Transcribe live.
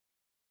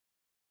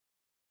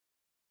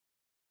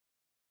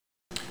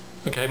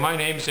Okay, my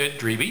name's Ed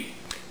Drebe.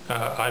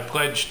 I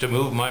pledged to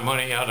move my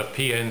money out of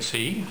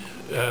PNC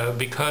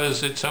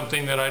because it's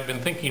something that I've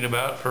been thinking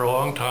about for a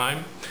long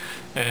time,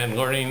 and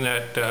learning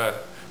that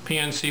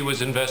PNC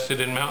was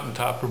invested in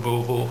mountaintop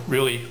removal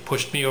really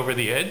pushed me over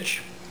the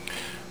edge.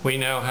 We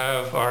now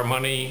have our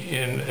money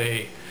in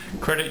a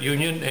credit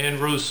union,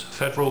 Andrews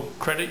Federal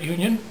Credit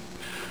Union.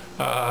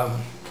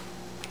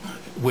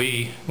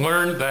 We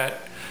learned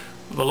that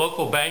the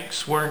local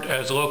banks weren't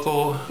as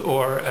local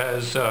or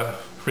as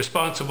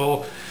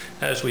responsible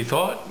as we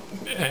thought,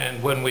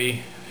 and when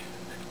we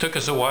took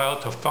us a while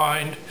to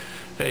find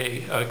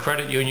a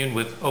credit union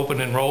with open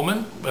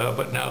enrollment,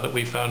 but now that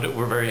we found it,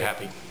 we're very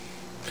happy.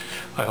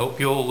 I hope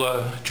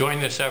you'll join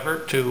this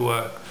effort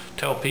to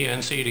tell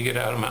PNC to get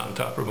out of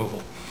mountaintop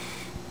removal.